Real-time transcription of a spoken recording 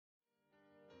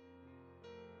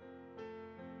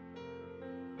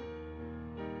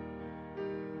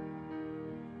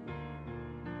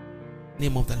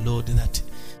name of the Lord that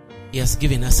He has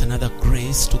given us another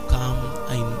grace to come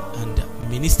and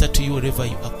minister to you wherever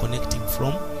you are connecting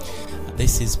from.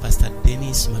 This is Pastor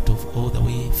Dennis Matov, all the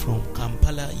way from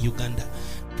Kampala, Uganda,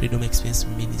 Freedom Experience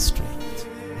Ministry.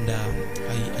 And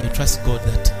I trust God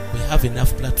that we have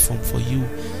enough platform for you.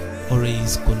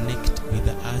 Always connect with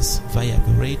us via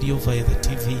the radio, via the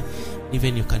TV.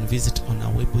 Even you can visit on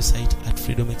our website at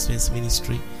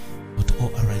freedomexperienceministry.org.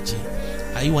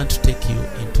 I want to take you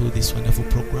into this wonderful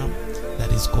program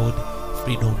that is called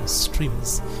Freedom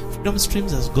Streams. Freedom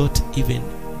Streams has got even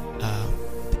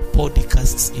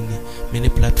podcasts in many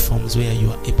platforms where you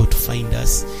are able to find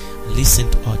us, listen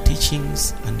to our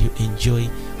teachings, and you enjoy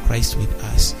Christ with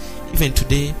us. Even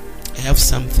today, I have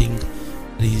something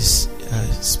that is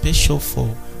special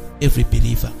for every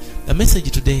believer. The message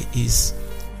today is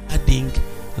adding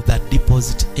that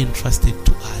deposit entrusted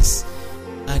to us.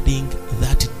 Adding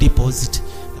that deposit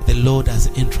that the Lord has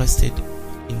entrusted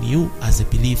in you as a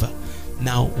believer.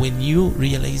 Now, when you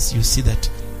realize, you see that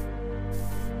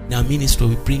in our ministry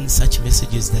we bring such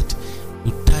messages that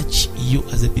will touch you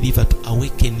as a believer, to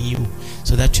awaken you,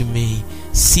 so that you may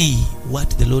see what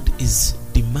the Lord is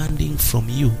demanding from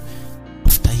you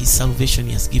after His salvation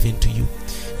He has given to you.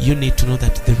 You need to know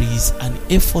that there is an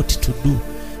effort to do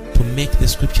to make the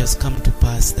scriptures come to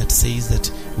pass that says that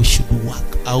we should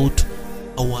work out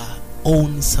our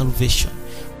own salvation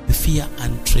with fear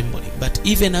and trembling. But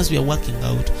even as we are working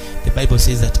out, the Bible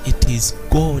says that it is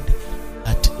God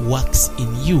that works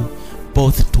in you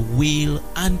both to will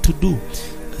and to do.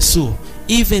 So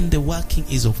even the working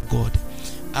is of God.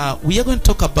 We are going to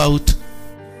talk about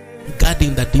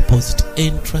guarding the deposit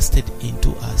entrusted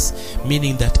into us,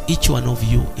 meaning that each one of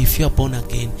you, if you are born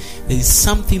again, there is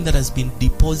something that has been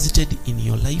deposited in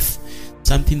your life,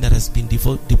 something that has been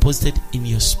deposited in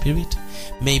your spirit,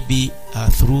 maybe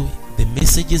through the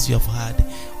messages you have heard,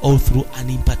 or through an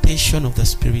impartation of the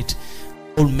Spirit,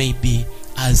 or maybe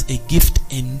as a gift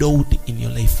endowed in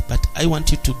your life. But I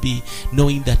want you to be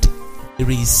knowing that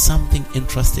there is something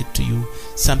entrusted to you,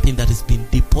 something that has been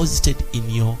deposited in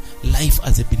your life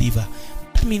as a believer.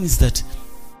 That means that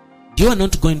you are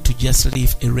not going to just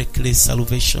live a reckless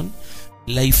salvation,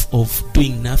 life of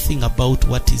doing nothing about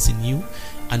what is in you,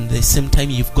 and at the same time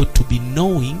you've got to be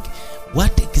knowing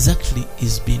what exactly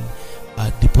is being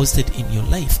deposited in your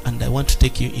life. And I want to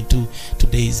take you into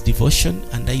today's devotion,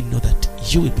 and I know that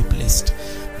you will be blessed.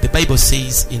 The Bible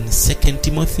says in 2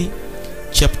 Timothy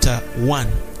chapter 1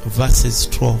 verses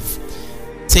 12,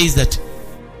 it says that,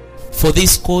 "For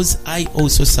this cause I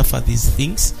also suffer these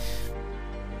things,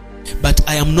 but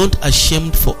I am not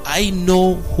ashamed, for I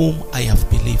know whom I have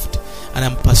believed, and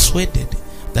am persuaded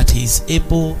that He is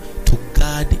able to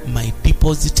guard my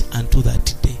deposit unto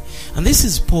that day." And this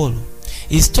is Paul.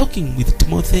 He's talking with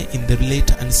Timothy in the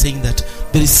letter and saying that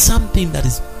there is something that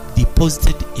is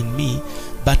deposited in me,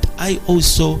 but I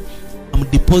also am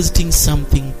depositing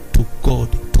something to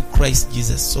God, to Christ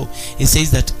Jesus. So he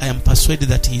says that I am persuaded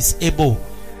that He is able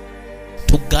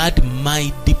to guard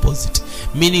my deposit,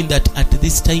 meaning that at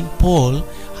this time Paul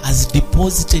has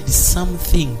deposited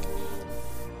something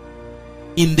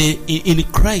in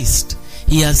Christ.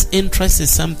 He has entrusted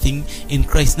something in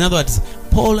Christ. In other words,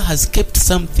 Paul has kept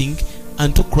something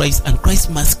unto Christ, and Christ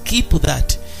must keep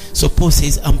that. So Paul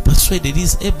says, I'm persuaded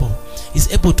He's able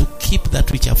to keep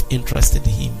that which I've entrusted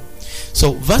Him.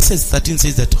 So verses 13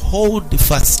 says that, "Hold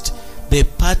fast the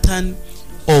pattern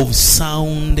of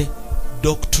sound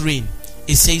doctrine."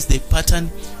 It says the pattern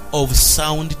of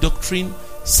sound doctrine,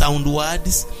 sound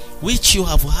words, which you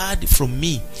have heard from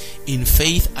me in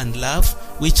faith and love,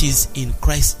 which is in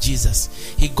Christ Jesus.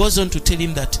 He goes on to tell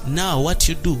him that now what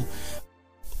you do,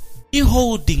 be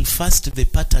holding fast the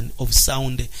pattern of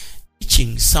sound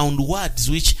teaching, sound words,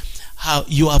 which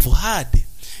you have heard.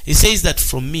 He says that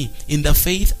from me in the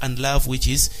faith and love which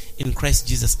is in Christ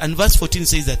Jesus. And verse 14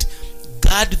 says that,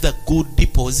 "Guard the good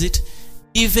deposit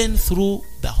even through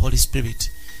the Holy Spirit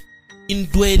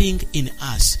indwelling in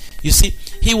us." You see,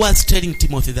 he was telling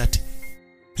Timothy that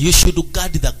you should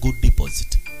guard the good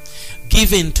deposit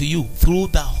given to you through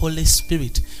the Holy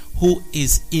Spirit who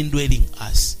is indwelling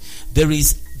us. There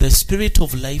is the Spirit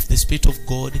of life, the Spirit of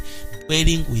God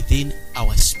dwelling within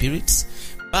our spirits,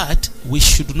 but we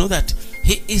should know that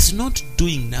He is not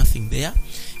doing nothing there.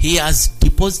 He has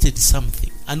deposited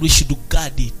something, and we should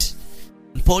guard it.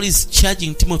 And Paul is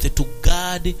charging Timothy to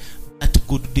guard that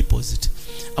good deposit.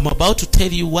 I'm about to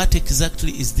tell you what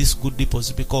exactly is this good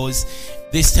deposit, because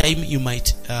this time you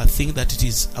might think that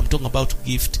I'm talking about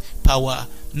gift, power.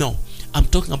 No, I'm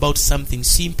talking about something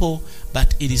simple,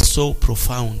 but it is so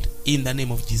profound in the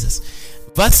name of Jesus.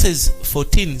 Verses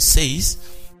 14 says,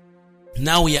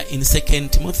 Now we are in 2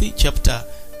 Timothy chapter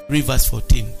 3 verse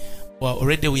 14. Well,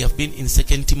 already we have been in 2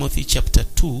 Timothy chapter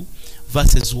 2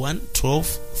 verses 1, 12,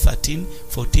 13,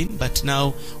 14. But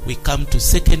now we come to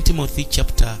 2 Timothy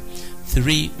chapter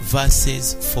 3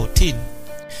 verses 14.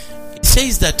 It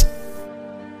says that,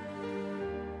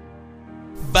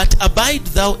 but abide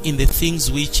thou in the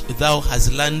things which thou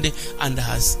hast learned and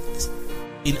hast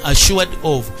been assured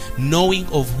of, knowing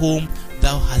of whom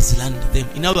thou hast learned them.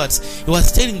 In other words, he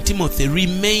was telling Timothy,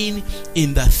 remain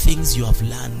in the things you have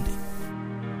learned.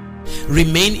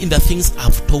 Remain in the things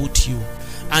I've taught you.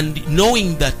 And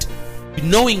knowing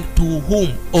to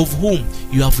whom, of whom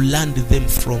you have learned them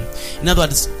from. In other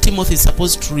words, Timothy is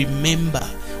supposed to remember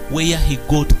where he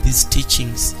got these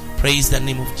teachings. Praise the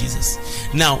name of Jesus.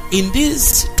 Now, in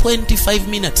these 25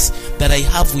 minutes that I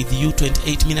have with you,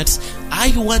 28 minutes,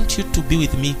 I want you to be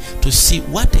with me to see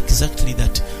what exactly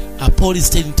that Paul is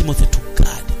telling Timothy to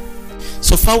guard.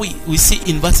 So far we see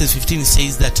in verses 15 it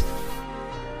says that,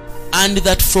 and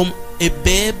that from a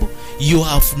babe you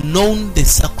have known the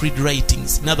sacred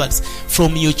writings. In other words,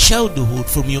 from your childhood,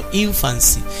 from your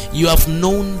infancy, you have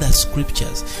known the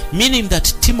scriptures. Meaning that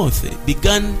Timothy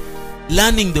began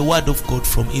learning the word of God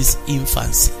from his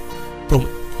infancy. From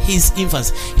his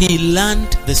infancy, he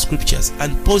learned the scriptures.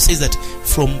 And Paul says that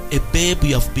from a babe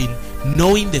you have been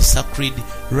knowing the sacred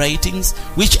writings,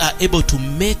 which are able to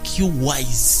make you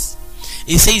wise.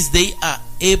 He says they are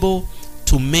able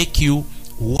to make you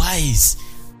wise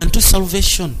unto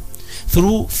salvation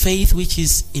through faith which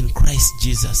is in Christ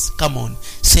Jesus. Come on,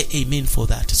 say amen for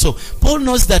that. So Paul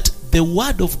knows that the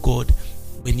word of God,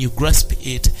 when you grasp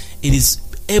it, it is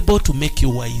able to make you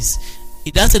wise.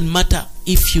 It doesn't matter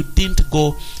if you didn't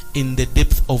go in the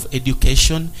depth of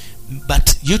education,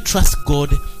 but you trust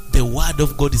God. The word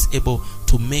of God is able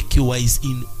to make you wise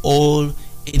in all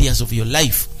areas of your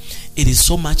life. It is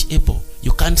so much able.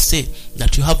 You can't say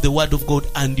that you have the word of God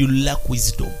and you lack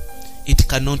wisdom. It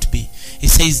cannot be. He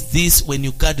says this, when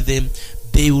you guard them,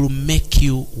 they will make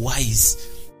you wise.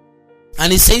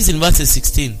 And he says in verse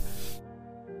 16,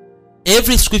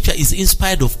 every scripture is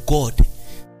inspired of God,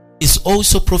 is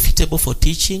also profitable for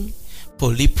teaching,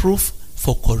 for reproof,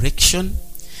 for correction,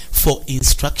 for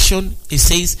instruction. It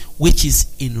says, which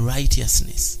is in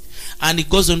righteousness. And it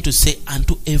goes on to say,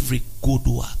 unto every good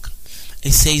work.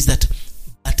 It says that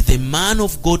the man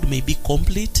of God may be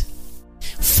complete,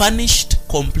 furnished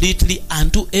completely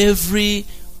unto every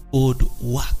good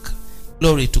work.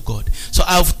 Glory to God. So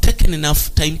I've taken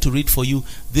enough time to read for you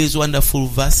these wonderful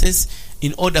verses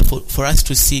in order for us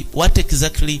to see what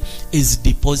exactly is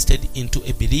deposited into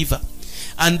a believer.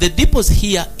 And the deposit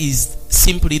here is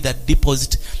simply that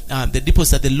deposit. The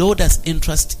deposit that the Lord has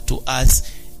entrusted to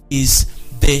us is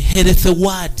the healthy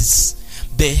words.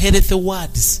 The healthy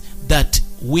words that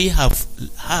we have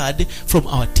heard from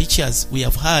our teachers, we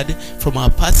have heard from our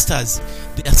pastors.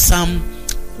 There are some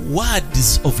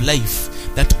words of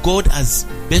life that God has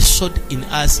bestowed in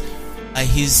us by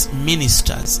his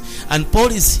ministers. And Paul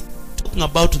is talking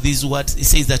about these words. He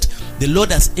says that the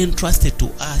Lord has entrusted to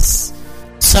us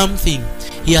something.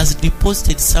 He has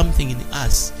deposited something in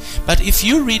us. But if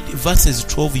you read verses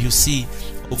 12, you see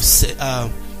of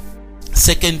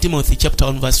 2 Timothy chapter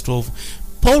 1 verse 12,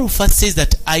 Paul first says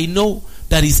that I know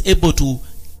that he's able to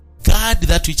guard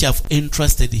that which I've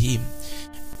entrusted him.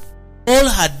 Paul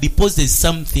had deposited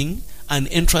something and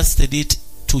entrusted it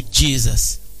to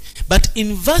Jesus. But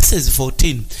in verses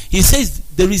 14, he says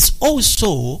there is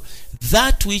also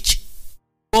that which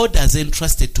God has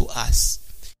entrusted to us.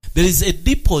 There is a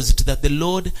deposit that the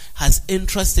Lord has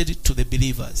entrusted to the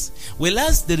believers.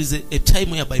 Whereas there is a time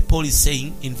whereby Paul is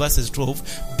saying in verses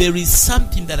 12, there is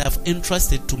something that I've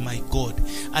entrusted to my God,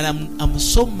 and I'm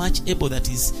so much able that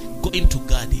he's going to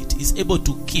guard it. He's able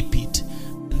to keep it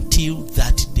until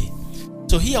that day.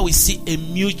 So here we see a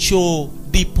mutual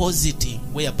depositing,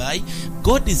 whereby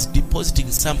God is depositing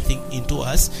something into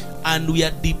us, and we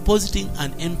are depositing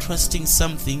and entrusting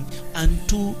something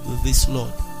unto this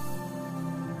Lord.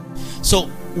 So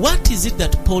what is it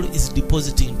that Paul is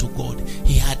depositing to God?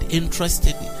 He had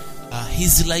entrusted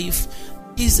his life,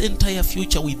 his entire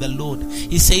future with the Lord.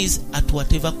 He says, at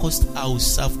whatever cost I will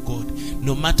serve God.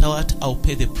 No matter what, I'll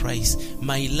pay the price.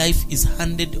 My life is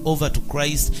handed over to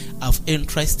Christ. I've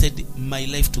entrusted my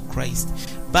life to Christ.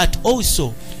 But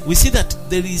also, we see that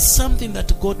there is something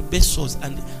that God bestows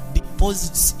and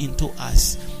deposits into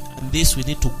us. And this we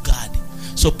need to guard.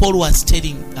 So Paul was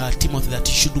telling Timothy that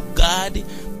he should guard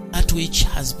that which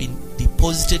has been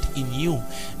deposited in you.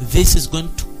 This is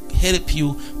going to help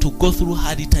you to go through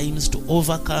hard times, to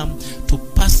overcome, to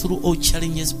pass through all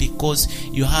challenges, because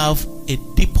you have a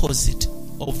deposit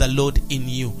of the Lord in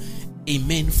you.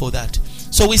 Amen for that.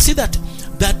 So So we see that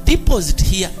the deposit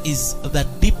here is that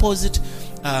deposit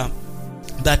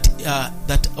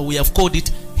that we have called it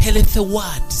healthy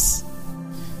words.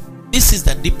 This is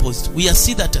the deposit. We are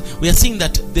seeing that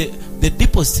the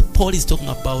deposit Paul is talking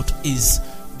about these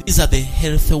are the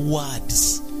healthy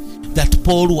words that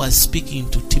Paul was speaking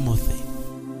to Timothy.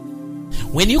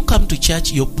 When you come to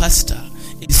church, your pastor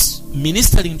is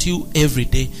ministering to you every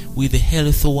day with the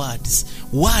healthy words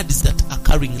that are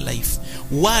carrying life,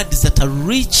 words that are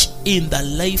rich in the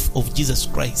life of Jesus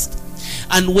Christ.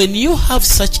 And when you have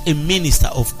such a minister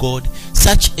of God,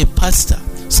 such a pastor,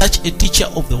 such a teacher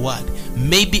of the word,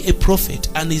 maybe a prophet,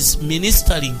 and is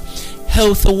ministering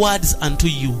healthy words unto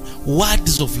you,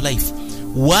 words of life,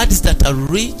 words that are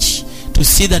rich, to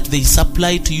see that they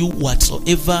supply to you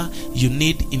whatsoever you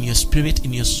need in your spirit,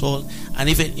 in your soul, and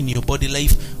even in your body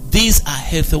life. These are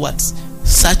healthy words.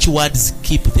 Such words,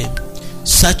 keep them.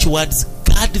 Such words,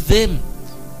 guard them.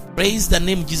 Praise the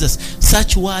name of Jesus.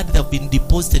 Such words that have been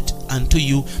deposited unto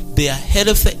you, they are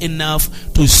healthy enough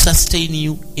to sustain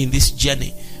you in this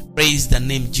journey. Praise the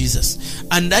name of Jesus.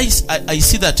 And I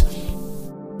see that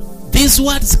these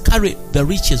words carry the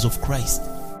riches of Christ.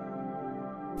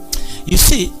 You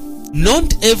see,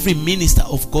 not every minister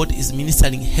of God is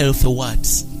ministering healthy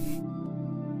words,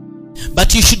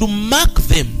 but you should mark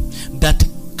them that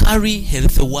carry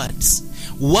healthy words,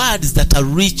 words that are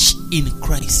rich in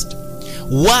Christ,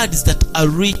 words that are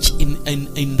rich in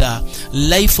the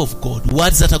life of God,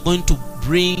 words that are going to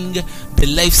bring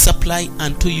the life supply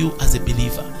unto you as a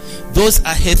believer. Those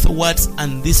are healthy words,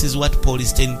 and this is what Paul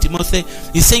is telling Timothy.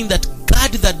 He's saying that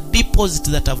guard that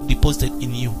deposit that I've deposited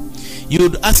in you. You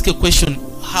would ask a question,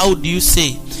 how do you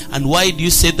say and why do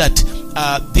you say that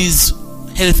these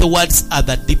healthy words are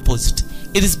the deposit?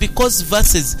 It is because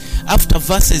after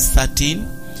verses 13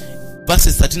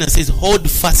 it says, hold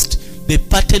fast the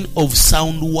pattern of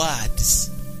sound words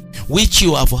which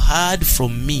you have heard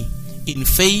from me in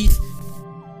faith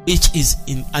which is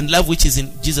in and love which is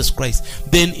in Jesus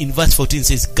Christ. Then in verse 14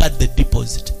 says, guard the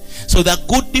deposit. So the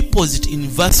good deposit in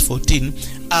verse 14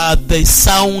 are the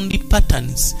sound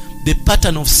patterns, the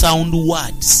pattern of sound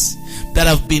words that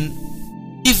have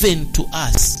been given to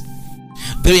us.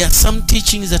 There are some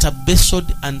teachings that are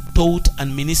bestowed and taught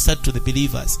and ministered to the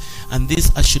believers, and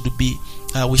these should be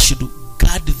we should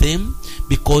guard them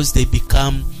because they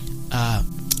become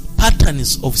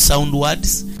patterns of sound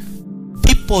words,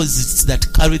 deposits that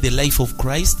carry the life of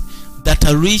Christ, that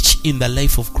are rich in the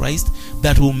life of Christ,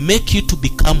 that will make you to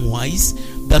become wise,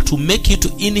 that will make you to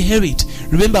inherit.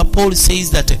 Remember, Paul says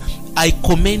that I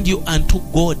commend you unto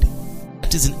God.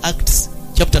 That is in Acts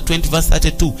chapter 20 verse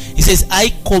 32. He says,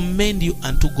 I commend you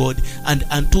unto God and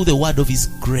unto the word of his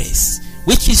grace,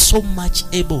 which is so much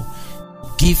able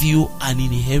to give you an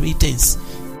inheritance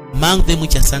among them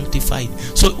which are sanctified.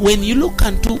 So when you look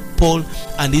unto Paul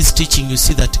and his teaching, you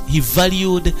see that he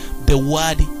valued the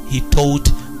word he taught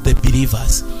the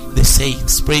believers, the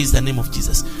saints. Praise the name of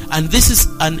Jesus. And this is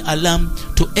an alarm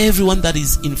to everyone that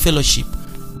is in fellowship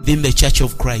in the church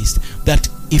of Christ, that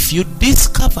if you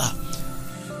discover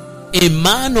a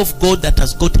man of God that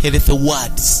has got healthy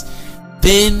words,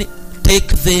 then take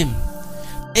them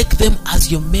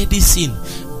as your medicine,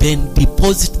 then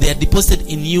they are deposited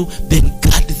in you, then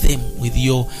guard them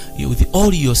with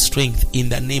all your strength in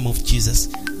the name of Jesus.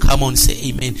 Come on, say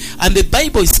amen. And the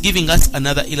Bible is giving us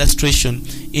another illustration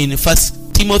in 1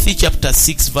 Timothy chapter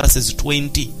 6 verses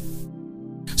 20.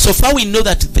 So far we know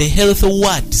that the healthy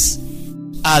words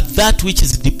are that which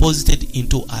is deposited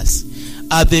into us,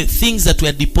 are the things that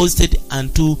were deposited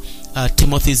unto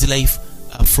Timothy's life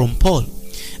from Paul.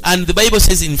 And the Bible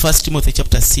says in 1 Timothy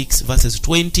chapter 6 verses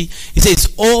 20, it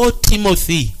says, "O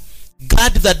Timothy,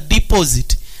 guard the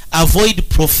deposit, avoid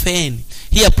profane."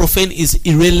 Here profane is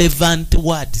irrelevant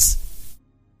words.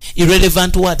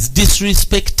 Irrelevant words,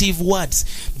 disrespectful words.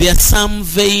 There are some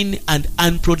vain and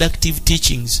unproductive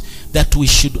teachings that we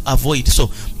should avoid. So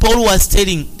Paul was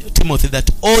telling Timothy that,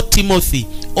 "O Timothy,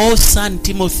 O son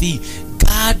Timothy,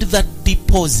 guard that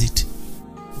deposit.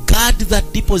 Guard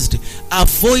that deposit.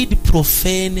 Avoid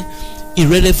profane,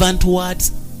 irrelevant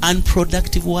words,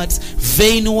 unproductive words,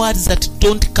 vain words that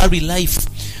don't carry life,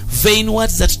 vain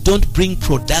words that don't bring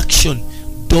production.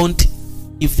 Don't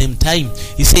give them time."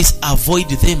 He says avoid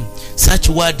them. Such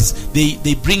words,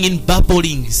 they bring in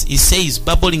babblings. He says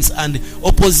babblings and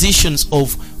oppositions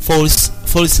of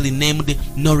falsely named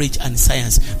knowledge and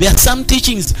science. There are some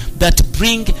teachings that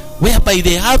bring, whereby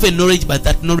they have a knowledge, but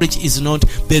that knowledge is not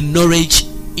the knowledge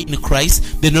in Christ,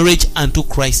 the knowledge unto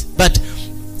Christ. But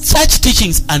such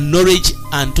teachings are knowledge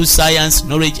unto science,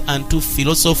 knowledge unto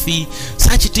philosophy.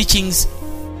 Such teachings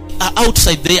are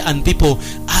outside there and people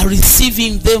are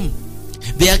receiving them.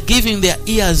 They are giving their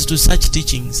ears to such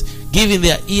teachings, giving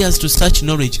their ears to such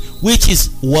knowledge, which is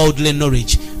worldly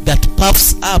knowledge that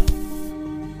puffs up.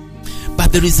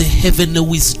 But there is a heavenly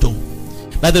wisdom,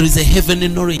 but there is a heavenly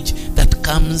knowledge that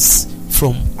comes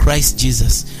from Christ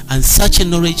Jesus. And such a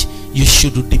knowledge you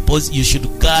should deposit, you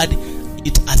should guard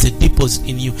it as a deposit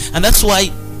in you. And that's why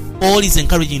Paul is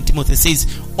encouraging Timothy, says,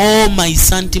 "Oh, my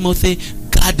son Timothy,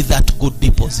 guard that good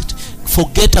deposit.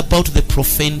 Forget about the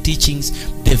profane teachings,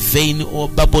 the vain or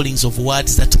babblings of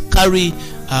words that carry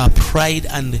pride,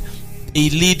 and they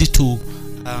lead to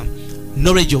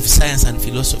knowledge of science and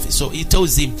philosophy." So he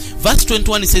tells him, verse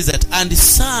 21, he says that, and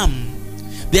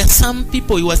there are some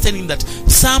people, he was telling that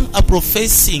some are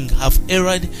professing have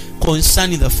erred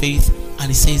concerning the faith, and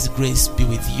he says, grace be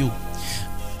with you.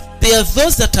 There are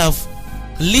those that have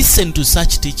listened to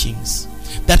such teachings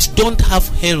that don't have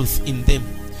health in them.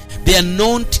 They are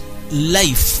not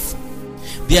life.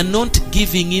 They are not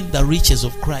giving in the riches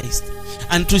of Christ.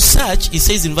 And to such, he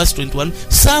says in verse 21,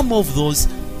 some of those,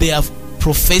 they have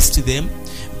professed them,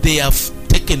 they have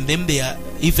taken them, they are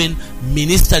even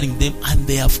ministering them, and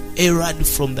they have erred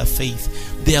from the faith.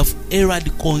 They have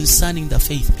erred concerning the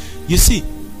faith. You see,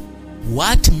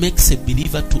 what makes a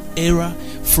believer to err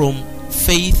from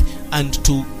faith and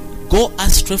to go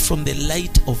astray from the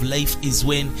light of life is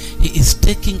when he is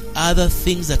taking other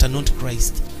things that are not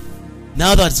Christ.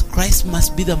 Now that Christ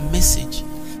must be the message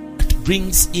that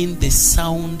brings in the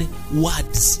sound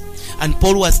words. And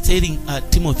Paul was telling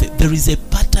Timothy, there is a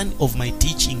pattern of my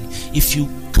teaching. If you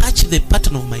catch the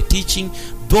pattern of my teaching,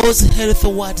 those health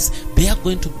words, they are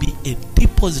going to be a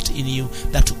deposit in you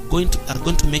that are going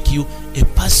to make you a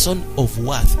person of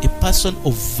worth, a person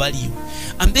of value.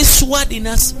 And this word in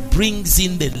us brings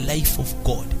in the life of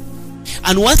God.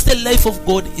 And once the life of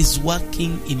God is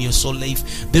working in your soul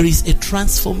life, there is a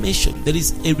transformation, there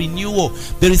is a renewal,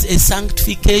 there is a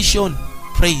sanctification.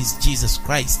 Praise Jesus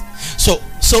Christ. So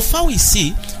far we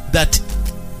see that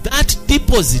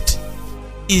deposit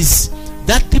is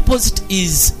at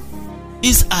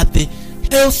the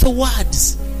health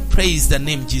words. Praise the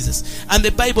name Jesus. And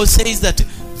the Bible says that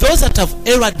those that have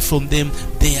erred from them,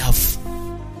 they have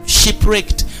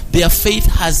shipwrecked. Their faith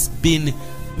has been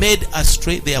made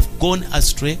astray. They have gone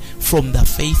astray from the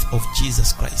faith of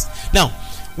Jesus Christ. Now,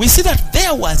 we see that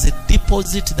there was a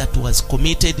deposit that was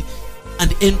committed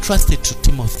and entrusted to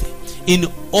Timothy in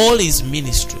all his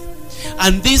ministry.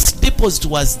 And this deposit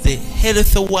was the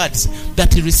health words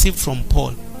that he received from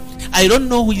Paul. I don't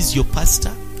know who is your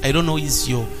pastor. I don't know who is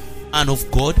your man of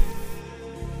God.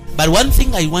 But one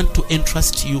thing I want to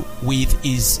entrust you with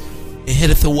is a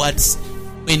health words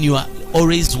when you are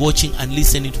always watching and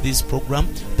listening to this program,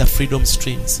 the Freedom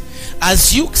Streams.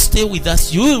 As you stay with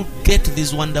us, you will get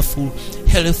these wonderful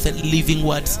health living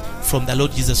words from the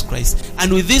Lord Jesus Christ.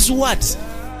 And with these words,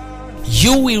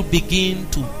 you will begin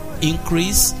to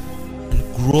increase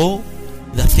and grow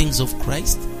the things of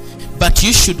Christ. But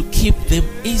you should keep them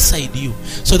inside you,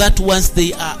 so that once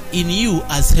they are in you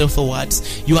as health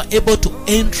words, you are able to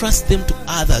entrust them to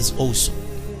others also.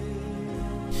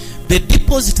 The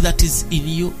deposit that is in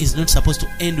you is not supposed to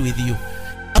end with you.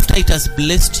 After it has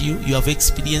blessed you, you have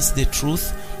experienced the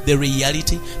truth, the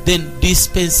reality, then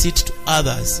dispense it to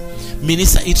others.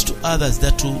 Minister it to others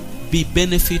that will be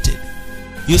benefited.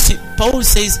 You see, Paul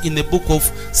says in the book of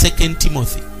 2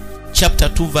 Timothy, chapter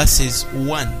 2, verses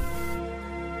 1,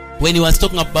 when he was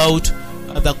talking about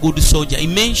the good soldier,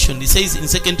 he says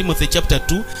in 2 Timothy chapter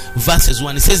 2, verses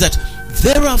 1, he says that,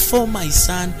 therefore, my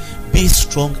son, be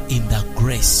strong in the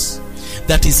grace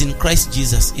that is in Christ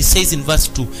Jesus. He says in verse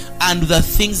 2, and the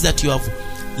things that you have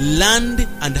learned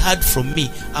and heard from me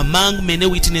among many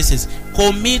witnesses,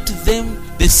 commit them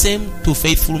the same to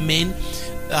faithful men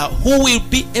who will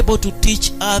be able to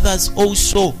teach others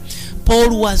also.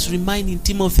 Paul was reminding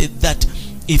Timothy that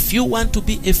if you want to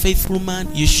be a faithful man,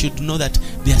 you should know that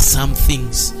there are some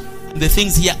things. The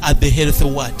things here are the health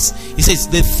words. He says,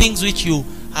 the things which you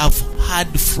have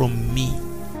heard from me.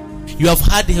 You have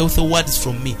heard healthy words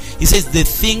from me. He says the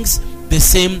things, the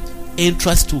same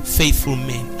entrust to faithful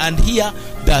men. And here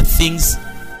the things,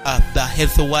 the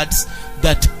healthy words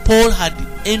that Paul had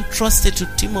entrusted to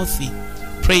Timothy.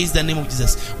 Praise the name of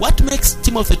Jesus. What makes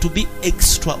Timothy to be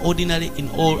extraordinary in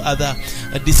all other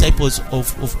disciples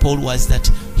of Paul was that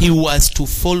he was to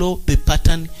follow the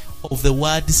pattern of the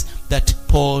words that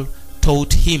Paul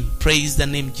taught him. Praise the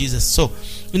name of Jesus. So,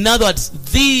 in other words,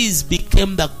 these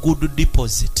became the good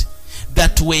deposit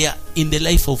that were in the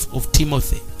life of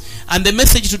Timothy. And the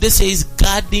message today says,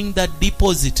 guarding the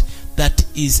deposit that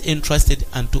is entrusted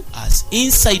unto us.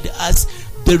 Inside us,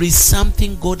 there is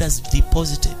something God has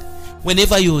deposited.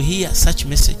 Whenever you hear such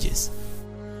messages,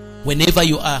 Whenever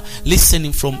you are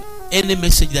listening from any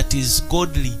message that is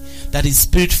godly, that is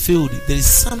spirit-filled, there is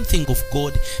something of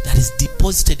God that is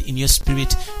deposited in your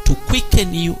spirit to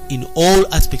quicken you in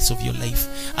all aspects of your life.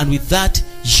 And with that,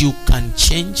 you can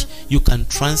change, you can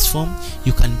transform,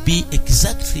 you can be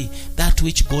exactly that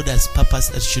which God has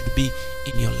purposed that should be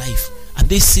in your life. And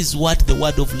this is what the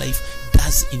word of life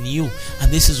does in you. And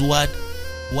this is what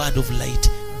word of light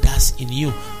does in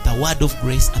you. The word of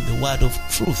grace and the word of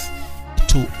truth,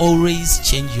 to always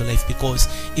change your life, because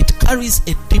it carries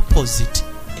a deposit,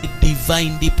 a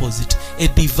divine deposit, a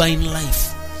divine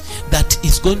life that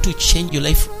is going to change your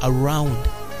life around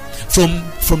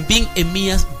from being a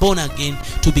mere born again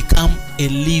to become a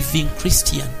living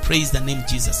Christian. Praise the name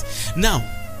Jesus. Now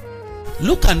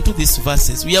look unto these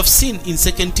verses. We have seen in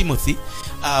 2 Timothy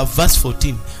verse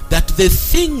 14 that the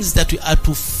things that we are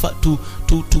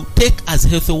to take as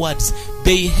healthy words,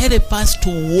 they help us to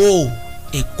war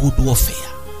a good warfare,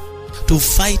 to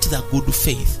fight the good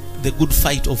faith, the good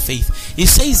fight of faith. It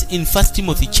says in 1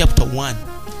 Timothy chapter 1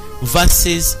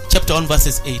 verses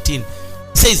 18,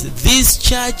 it says, "This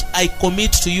charge I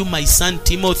commit to you, my son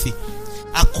Timothy,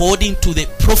 according to the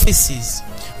prophecies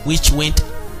which went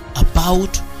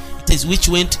about," it says, "which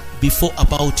went before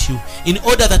about you, in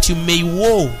order that you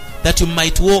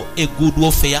might war a good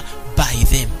warfare by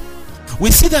them."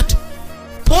 We see that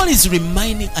Paul is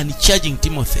reminding and charging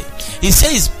Timothy. He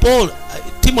says,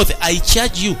 Timothy, I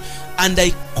charge you and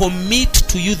I commit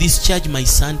to you this charge, my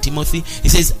son Timothy. He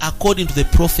says, according to the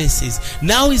prophecies.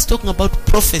 Now he's talking about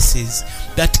prophecies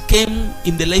that came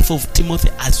in the life of Timothy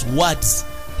as words,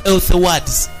 healthy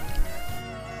words.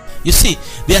 You see,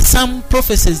 there are some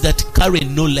prophecies that carry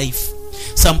no life,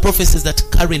 some prophecies that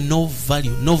carry no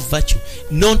value, no virtue,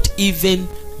 not even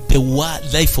the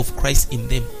life of Christ in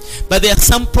them. But there are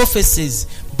some prophecies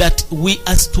that we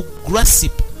are to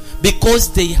grasp because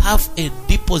they have a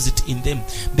deposit in them.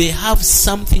 They have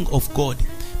something of God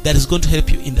that is going to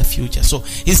help you in the future. So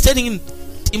he's telling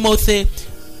Timothy,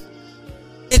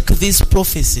 take these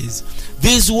prophecies,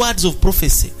 these words of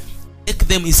prophecy, take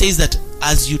them. He says that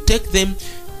as you take them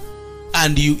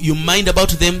and you mind about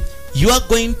them, you are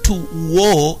going to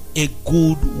war a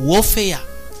good warfare.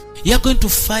 You are going to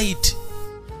fight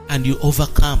and you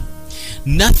overcome.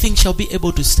 Nothing shall be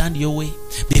able to stand your way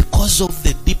because of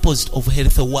the deposit of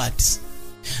healthy words.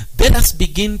 Let us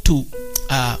begin to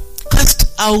cast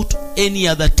out any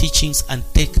other teachings and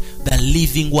take the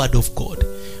living word of God.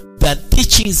 The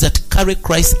teachings that carry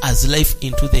Christ as life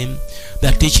into them,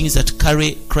 the teachings that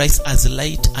carry Christ as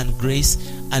light and grace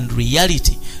and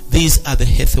reality. These are the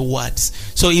healthy words.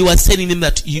 So he was telling them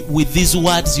that with these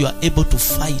words you are able to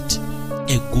fight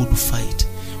a good fight.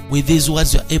 With these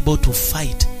words you are able to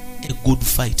fight a good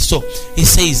fight. So he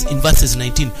says in verses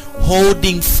 19,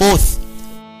 holding forth,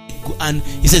 and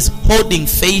he says holding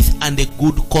faith and a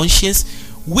good conscience,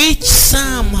 which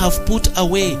some have put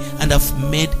away and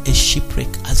have made a shipwreck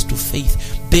as to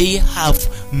faith. They have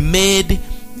made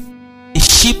a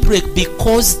shipwreck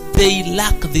because they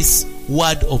lack this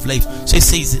word of life. So he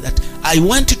says that I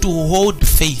want you to hold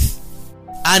faith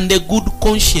and a good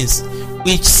conscience,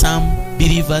 which some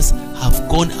believers have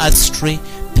gone astray.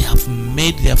 They have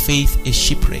made their faith a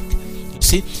shipwreck. You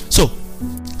see? So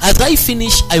as I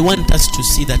finish, I want us to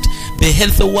see that the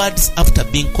healthy words, after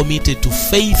being committed to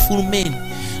faithful men,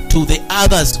 to the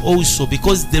others also,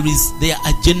 because there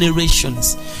are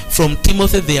generations. From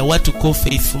Timothy they are what to call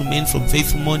faithful men. From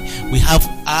faithful men we have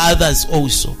others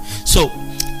also. So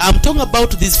I'm talking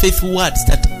about these faithful words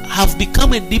that have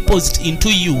become a deposit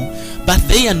into you, but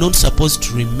they are not supposed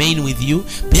to remain with you.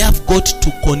 They have got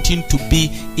to continue to be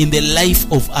in the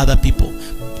life of other people.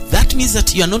 That means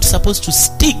that you are not supposed to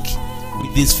stick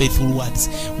with these faithful words.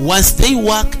 Once they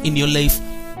work in your life,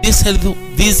 these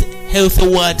healthy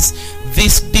words,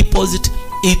 this deposit,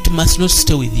 it must not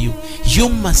stay with you. You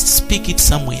must speak it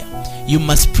somewhere. You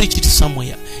must preach it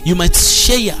somewhere. You must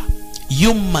share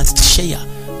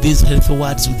these healthy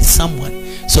words with someone,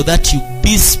 so that you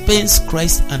dispense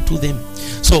Christ unto them.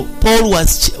 So Paul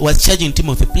was charging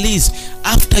Timothy, please,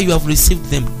 after you have received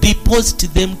them,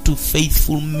 deposit them to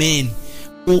faithful men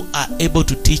who are able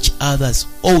to teach others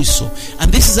also.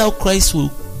 And this is how Christ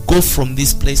will go from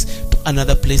this place to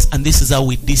another place, and this is how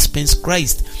we dispense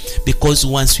Christ. Because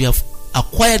once we have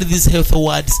acquired these healthy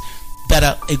words that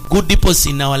are a good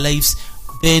deposit in our lives,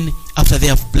 then after they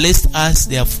have blessed us,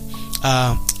 they have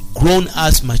grown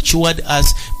us, matured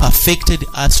us, perfected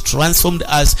us, transformed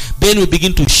us, then we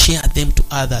begin to share them to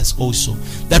others also,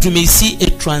 that we may see a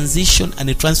transition and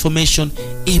a transformation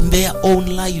in their own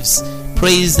lives.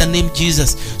 Praise the name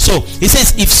Jesus. So he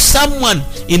says, if someone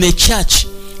in a church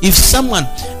If someone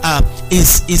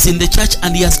is in the church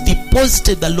and he has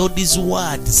deposited the Lord's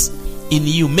words in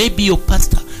you, maybe your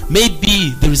pastor,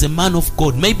 maybe there is a man of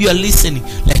God, maybe you are listening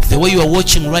like the way you are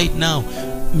watching right now,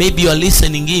 maybe you are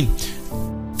listening in.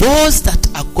 Those that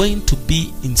are going to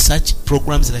be in such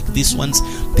programs like these ones,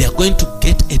 they are going to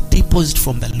get a deposit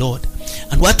from the Lord.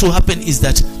 And what will happen is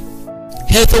that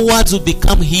healthy words will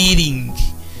become healing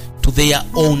to their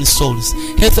own souls.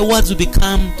 Healthy words will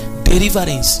become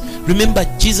deliverance. Remember,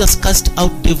 Jesus cast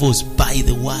out devils by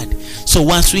the word. So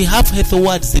once we have healthy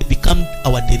words, they become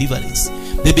our deliverance.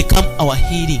 They become our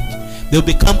healing. They'll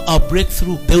become our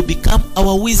breakthrough. They'll become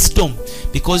our wisdom.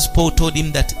 Because Paul told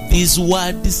him that these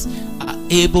words are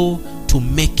able to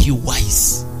make you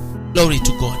wise. Glory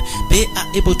to God. They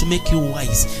are able to make you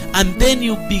wise. And then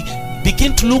you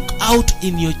begin to look out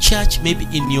in your church, maybe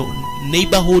in your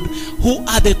neighborhood, who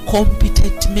are the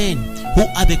competent men? Who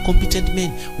are the competent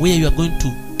men where you are going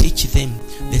to teach them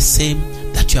the same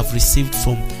that you have received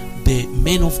from the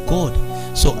men of God.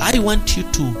 So I want you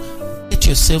to get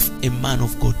yourself a man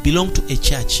of God. Belong to a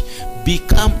church.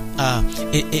 Become a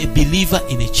believer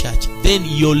in a church. Then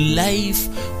your life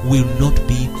will not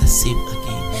be the same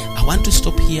again. I want to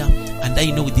stop here, and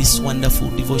I know with this wonderful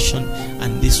devotion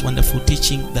and this wonderful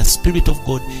teaching, the Spirit of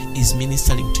God is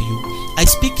ministering to you. I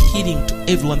speak healing to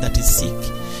everyone that is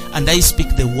sick, and I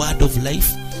speak the word of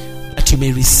life, that you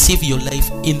may receive your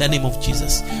life in the name of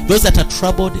Jesus. Those that are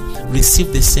troubled,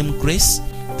 receive the same grace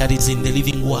that is in the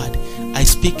living word. I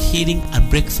speak healing and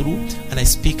breakthrough, and I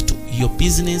speak to your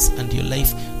business and your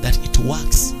life that it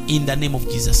works in the name of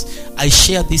Jesus. I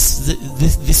share this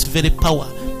very power,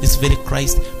 this very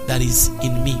Christ that is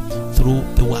in me through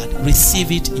the word.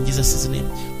 Receive it in Jesus' name.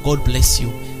 God bless you.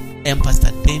 I am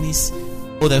Pastor Dennis,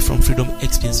 author from Freedom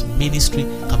Experience Ministry,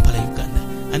 Kampala,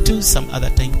 Uganda. Until some other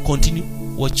time, continue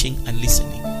watching and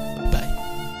listening.